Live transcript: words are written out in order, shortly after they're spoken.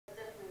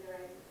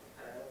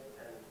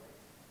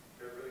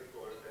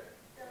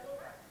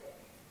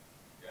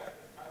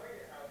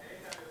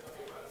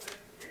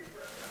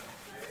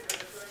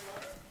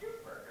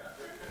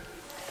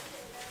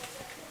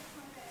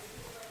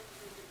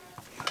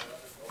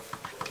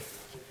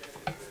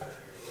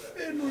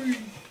Henry.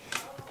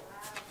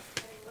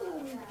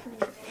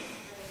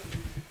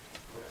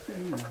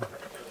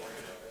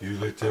 You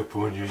like that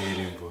one you're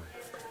eating, boy?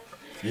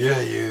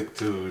 Yeah, you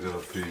too,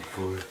 the big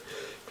boy.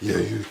 Yeah,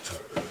 you too.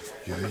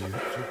 Yeah, you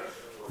too.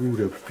 Who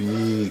the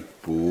big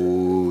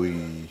boy?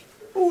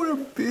 Who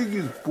the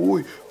biggest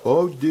boy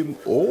of them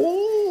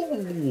all?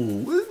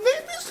 His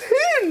name is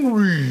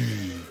Henry.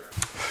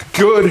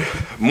 Good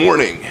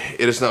morning.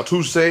 It is now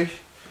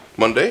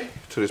Monday.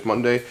 Today's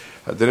Monday.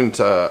 I didn't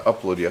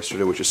upload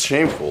yesterday, which is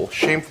shameful.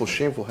 Shameful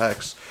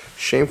hacks.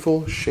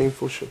 Shameful.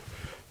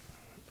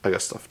 I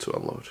got stuff to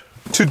unload.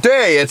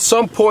 Today, at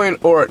some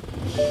point or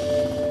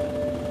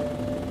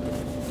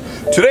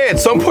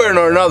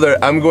another,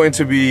 I'm going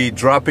to be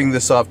dropping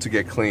this off to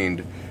get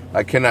cleaned.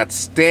 I cannot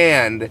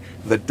stand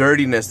the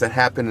dirtiness that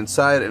happened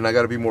inside, and I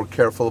gotta be more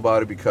careful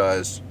about it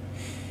because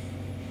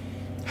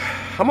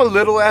I'm a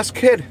little ass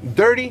kid,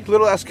 dirty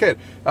little ass kid.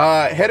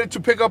 Headed to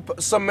pick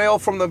up some mail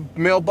from the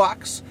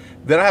mailbox.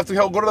 Then I have to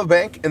go to the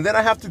bank, and then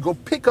I have to go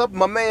pick up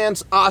my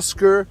man's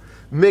Oscar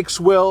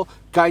Mixwell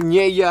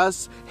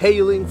Cañellas,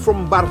 hailing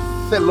from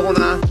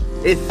Barcelona,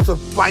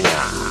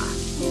 España.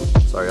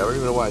 Sorry, I don't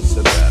even know why I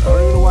said that. I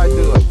don't even know why I did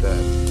it like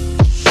that.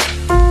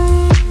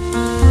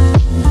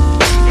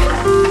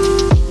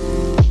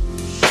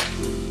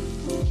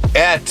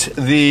 At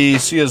the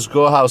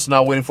CSGO house,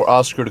 now waiting for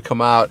Oscar to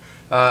come out.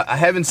 I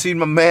haven't seen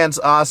my man's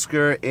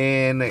Oscar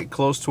in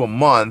close to a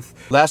month.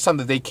 Last time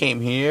that they came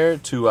here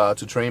to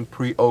train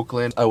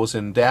pre-Oakland, I was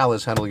in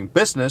Dallas handling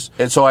business,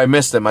 and so I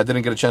missed them. I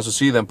didn't get a chance to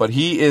see them, but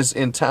he is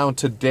in town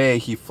today.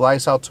 He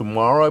flies out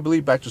tomorrow, I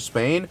believe, back to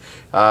Spain,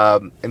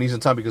 and he's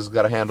in town because he's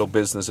got to handle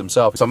business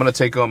himself. So I'm gonna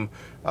take him,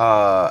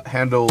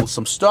 handle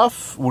some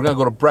stuff. We're gonna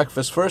go to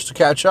breakfast first to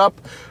catch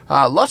up.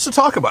 Lots to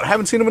talk about. I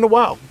haven't seen him in a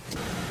while.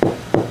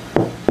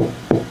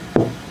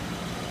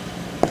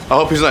 I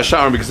hope he's not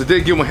showering because I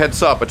did give him a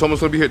heads up. I told him I was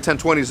going to be here at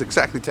 10:20. It's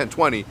exactly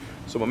 10:20.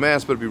 So my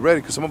man's better be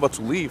ready because I'm about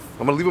to leave.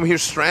 I'm going to leave him here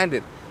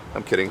stranded.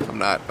 I'm kidding. I'm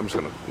not. I'm just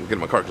going to get in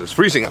my car because it's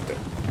freezing out there.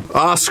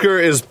 Oscar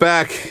is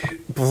back.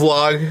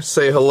 Vlog.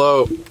 Say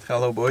hello.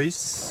 Hello,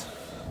 boys.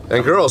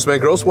 And girls, man.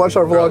 Girls watch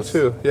our vlog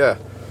too. Yeah.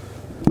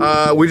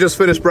 We just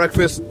finished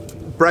breakfast.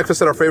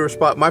 Breakfast at our favorite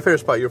spot. My favorite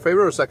spot. Your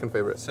favorite or second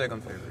favorite?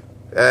 Second favorite.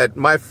 At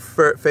my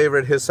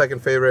favorite, his second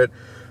favorite.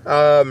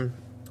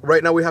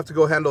 Right now we have to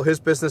go handle his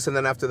business, and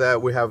then after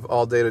that we have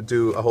all day to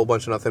do a whole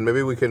bunch of nothing.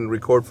 Maybe we can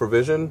record for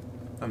Vision.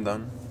 I'm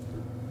done.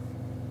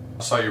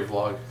 I saw your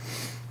vlog.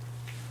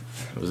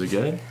 Was it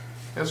good?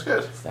 It was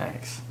good.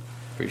 Thanks.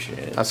 Appreciate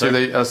it. I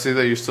see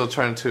that you're still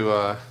trying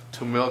to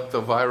milk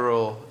the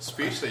viral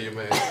speech that you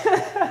made.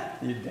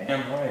 You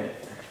damn right.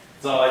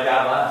 That's all I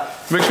got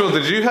left. Mitchell,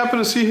 did you happen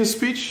to see his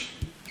speech?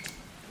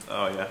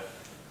 Oh yeah.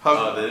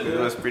 It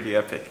was pretty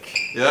epic.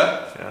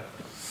 Yeah? Yeah.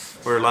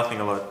 We're laughing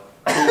a lot.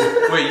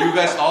 Wait, you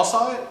guys all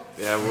saw it?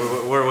 Yeah,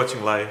 we're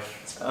watching live.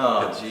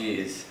 Oh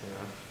jeez.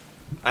 Yeah.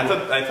 I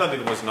thought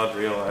it was not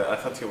real. I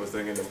thought he was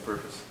doing it on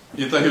purpose.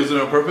 You thought he was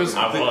doing it on purpose?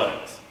 I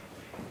was.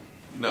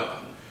 No.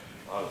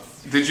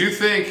 Did you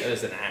think? It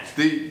was an act.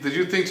 Did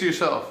you think to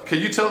yourself? Can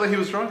you tell that he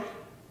was drunk?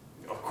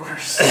 Of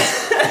course.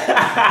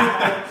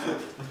 I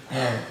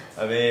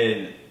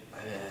mean,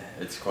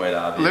 it's quite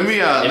obvious.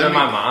 Even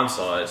my mom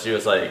saw it. She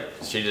was like,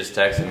 she just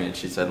texted me and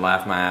she said,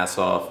 "Laugh my ass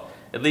off.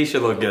 At least you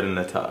look good in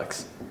the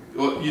tux."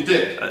 Well, you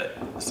did.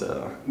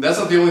 So that's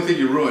not the only thing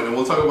you ruined, and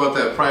we'll talk about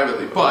that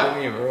privately. But what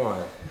do you mean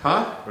ruin?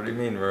 Huh? What do you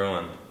mean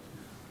ruin?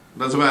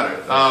 Doesn't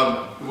matter.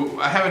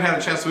 I haven't had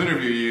a chance to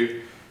interview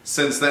you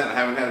since then. I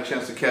haven't had a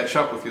chance to catch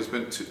up with you. It's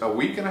been a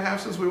week and a half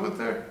since we went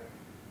there.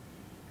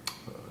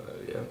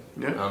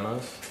 Yeah.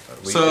 Almost.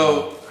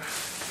 So,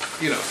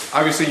 you know,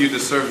 obviously you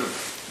deserve,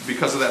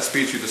 because of that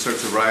speech, you deserve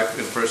to ride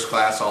in first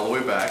class all the way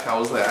back. How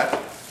was that?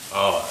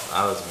 Oh,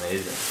 that was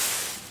amazing.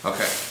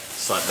 Okay.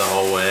 Slept the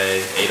whole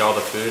way, ate all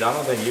the food. I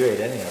don't think you ate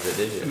any of it,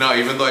 did you? No,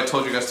 even though I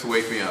told you guys to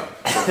wake me up.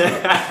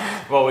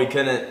 Well, we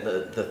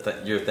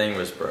couldn't. Your thing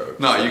was broke.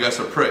 No, you guys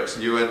are pricks.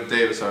 You and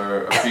Davis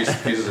are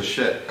pieces of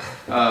shit.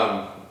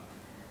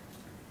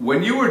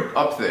 When you were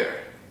up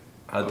there,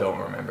 I don't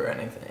remember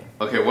anything.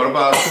 Okay, what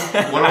about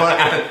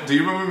do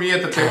you remember me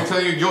at the table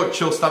telling you, "Yo,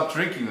 chill, stop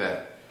drinking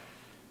that"?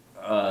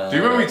 Do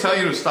you remember me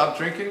telling you to stop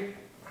drinking?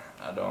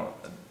 I don't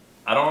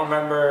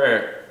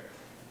remember.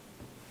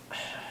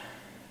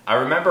 I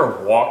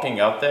remember walking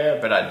up there,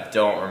 but I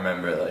don't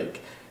remember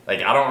like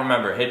I don't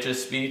remember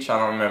Hitch's speech. I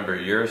don't remember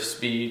your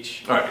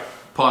speech. All right,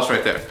 pause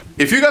right there.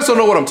 If you guys don't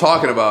know what I'm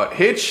talking about,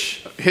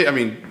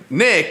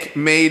 Nick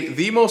made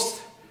the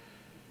most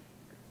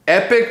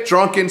epic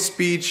drunken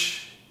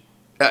speech.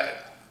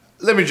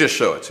 Let me just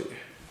show it to you.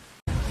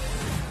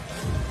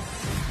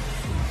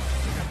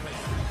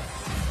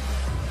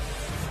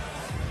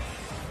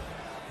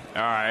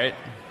 All right,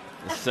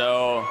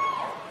 so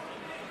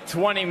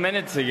 20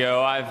 minutes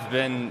ago, I've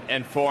been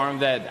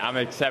informed that I'm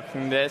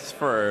accepting this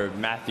for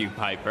Matthew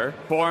Piper.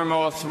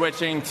 Formal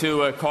switching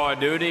to a Call of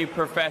Duty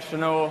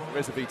professional.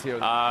 Where's the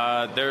BTO?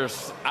 I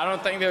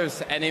don't think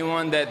there's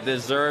anyone that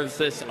deserves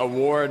this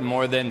award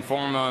more than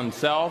Formal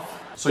himself.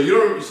 So you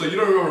don't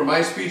remember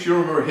my speech? You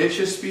don't remember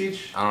Hitch's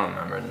speech? I don't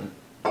remember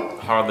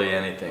Hardly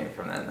anything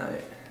from that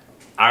night.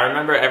 I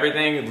remember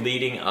everything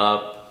leading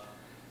up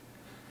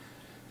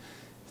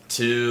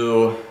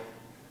to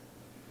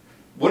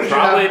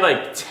probably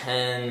like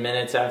 10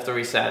 minutes after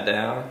we sat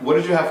down. What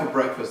did you have for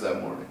breakfast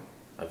that morning?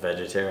 A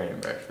vegetarian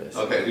breakfast.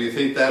 Okay, do you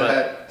think that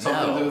had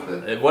something to do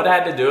with it? What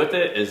had to do with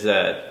it is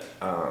that,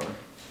 I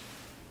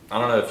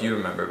don't know if you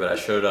remember, but I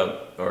showed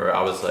up, or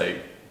I was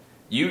like,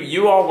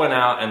 you all went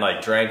out and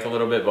like drank a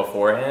little bit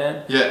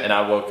beforehand. Yeah. And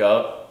I woke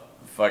up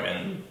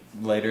fucking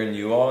later than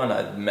you all, and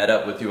I met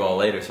up with you all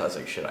later, so I was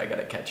like, shit, I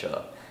gotta catch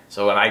up.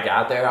 So when I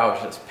got there, I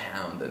was just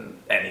pounding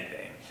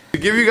anything. To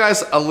give you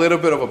guys a little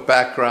bit of a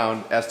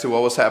background as to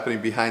what was happening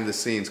behind the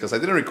scenes, because I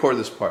didn't record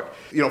this part.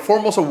 You know,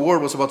 Foremost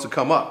Award was about to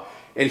come up,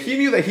 and he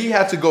knew that he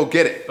had to go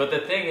get it. But the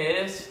thing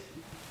is,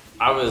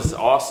 I was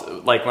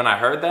also, like, when I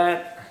heard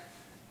that,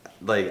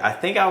 like, I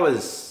think I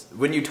was,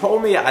 when you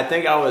told me, I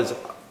think I was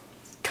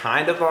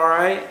kind of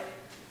alright,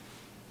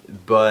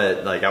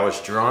 but, like, I was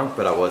drunk,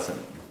 but I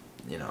wasn't,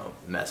 you know,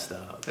 messed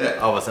up. Yeah.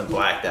 I wasn't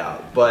blacked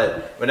out.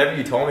 But whenever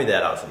you told me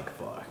that, I was like,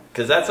 fuck.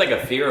 Because that's, like,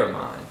 a fear of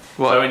mine.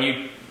 What? So when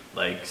you,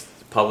 like,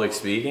 public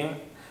speaking,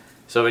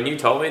 so when you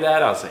told me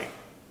that, I was like,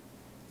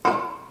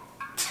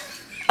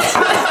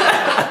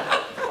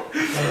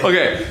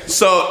 Okay,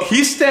 so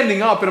he's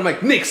standing up, and I'm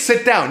like, Nick,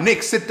 sit down.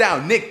 Nick, sit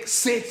down. Nick,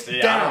 sit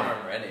down. I don't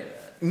remember any of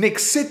that. Nick,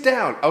 sit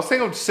down. I was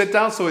telling him to sit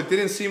down so it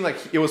didn't seem like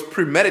it was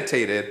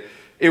premeditated.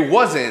 It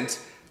wasn't,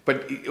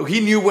 but he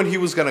knew when he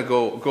was gonna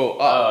go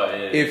up. Oh,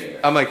 yeah.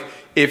 I'm like,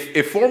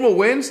 if Formal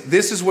wins,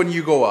 this is when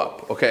you go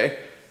up, okay?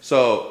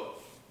 So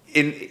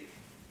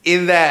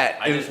in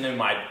that, I just knew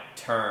my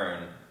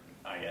turn,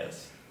 I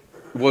guess.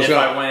 was If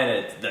gonna, I win,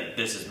 it's like,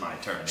 this is my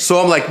turn. so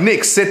I'm like,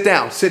 Nick, sit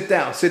down, sit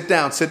down, sit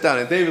down, sit down.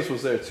 And Davis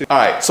was there too. All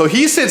right, so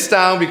he sits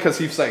down because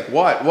he's like,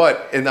 what?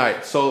 And all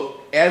right,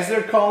 so as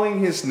they're calling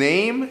his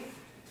name,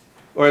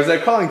 or as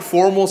they're calling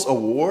Formal's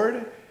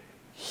award,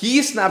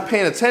 he's not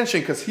paying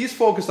attention because he's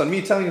focused on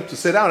me telling him to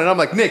sit down. And I'm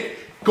like, Nick,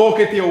 go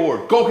get the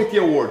award, go get the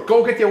award,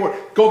 go get the award,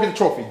 go get the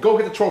trophy, go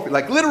get the trophy.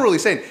 Like literally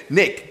saying,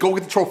 Nick, go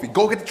get the trophy,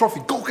 go get the trophy,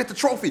 go get the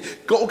trophy,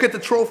 go get the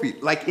trophy.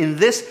 Like in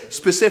this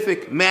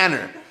specific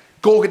manner.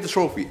 Go get the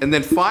trophy. And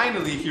then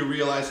finally he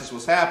realizes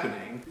what's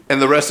happening.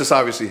 And the rest is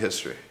obviously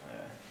history. Yeah.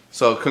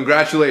 So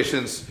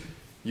congratulations,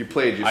 you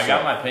played yourself. I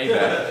got my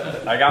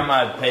payback. I got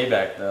my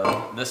payback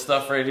though. This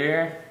stuff right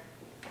here,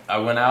 I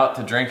went out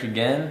to drink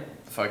again,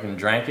 fucking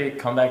drank it,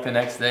 come back the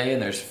next day,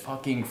 and there's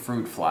fucking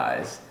fruit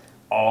flies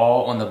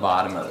all on the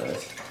bottom of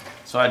this.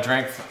 So I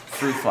drank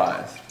fruit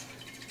flies.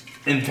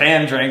 And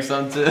Pam drank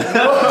some too.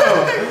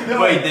 No,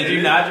 wait, did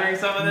you not drink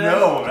some of this?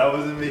 No, that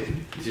wasn't me.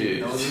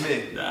 Dude, That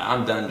wasn't me.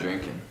 I'm done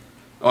drinking.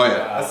 Oh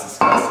yeah. That's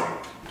disgusting.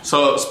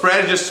 So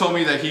Spread just told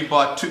me that he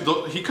bought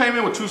he came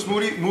in with two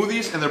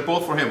smoothies and they're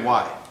both for him.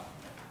 Why?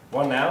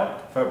 One now?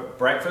 For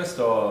breakfast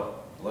or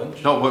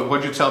lunch? No,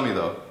 what'd you tell me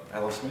though? I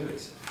love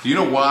smoothies. Do you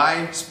know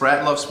why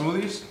Sprat loves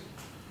smoothies?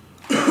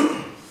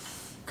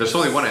 There's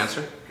only one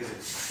answer.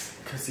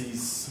 Because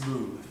he's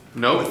smooth.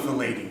 No. With the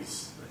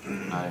ladies.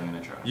 Not even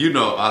gonna try. You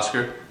know,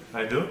 Oscar.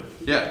 I do?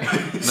 Yeah.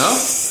 No?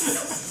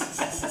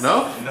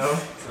 No? No.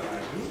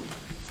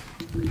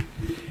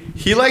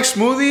 He likes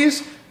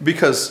smoothies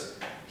because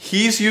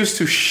he's used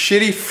to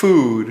shitty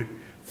food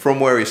from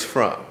where he's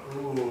from.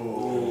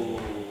 Ooh.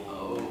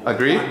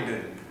 Agree?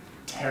 London.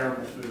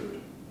 Terrible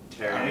food.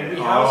 I mean,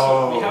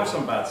 Oh. we have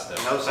some bad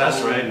stuff. No That's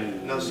such-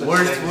 right. No such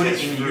Worst thing food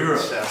as in fruit Europe.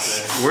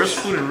 stuff. Where's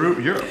food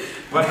in Europe?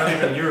 But not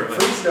even Europe.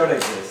 Fruits don't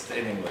exist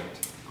in England.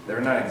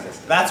 They're not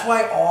existent. That's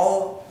why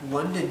all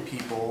London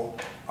people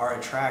are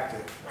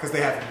attractive, because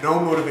they have no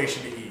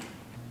motivation to eat.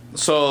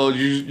 So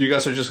you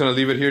guys are just gonna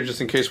leave it here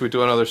just in case we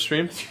do another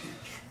stream?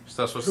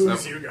 So that's what's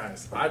Who's you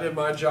guys? I did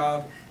my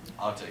job.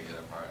 I'll take it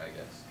apart, I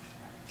guess.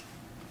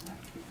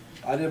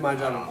 I did my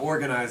job of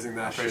organizing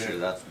that I'm pretty shit. sure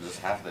that's just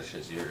half of the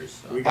shit's yours.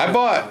 So. We got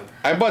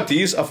I bought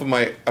these off of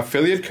my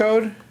affiliate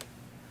code.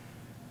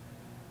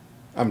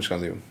 I'm just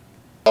gonna leave them.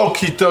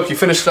 Okie dokie,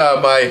 finished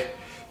my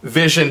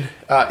vision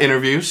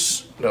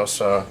interviews. That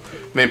was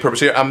main purpose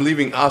here. I'm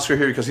leaving Oscar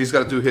here because he's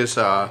got to do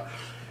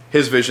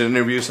his vision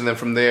interviews, and then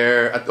from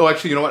there. Oh,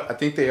 actually, you know what? I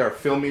think they are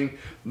filming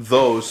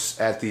those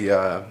at the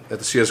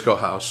CS:GO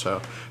house,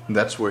 so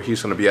that's where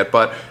he's gonna be at.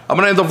 But I'm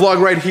gonna end the vlog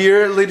right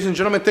here, ladies and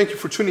gentlemen. Thank you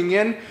for tuning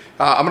in.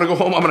 I'm gonna go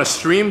home. I'm gonna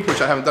stream, which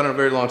I haven't done in a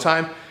very long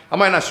time. I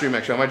might not stream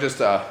actually. I might just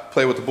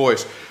play with the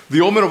boys. The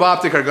Omen of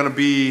Optic are gonna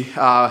be.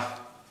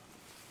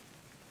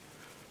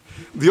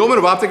 The Omen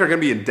of Optic are going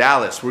to be in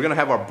Dallas. We're going to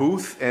have our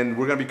booth, and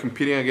we're going to be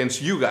competing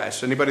against you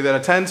guys. Anybody that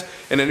attends,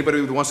 and anybody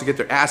who wants to get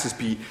their asses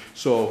beat.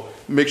 So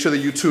make sure that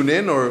you tune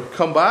in or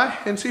come by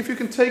and see if you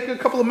can take a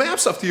couple of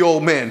maps off the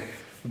old man.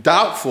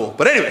 Doubtful.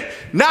 But anyway,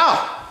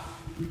 now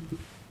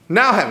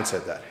having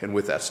said that, and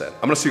with that said,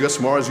 I'm going to see you guys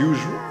tomorrow as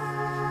usual.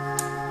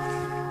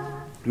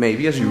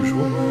 Maybe as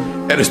usual.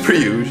 And as per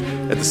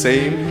usual, at the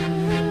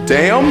same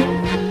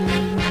damn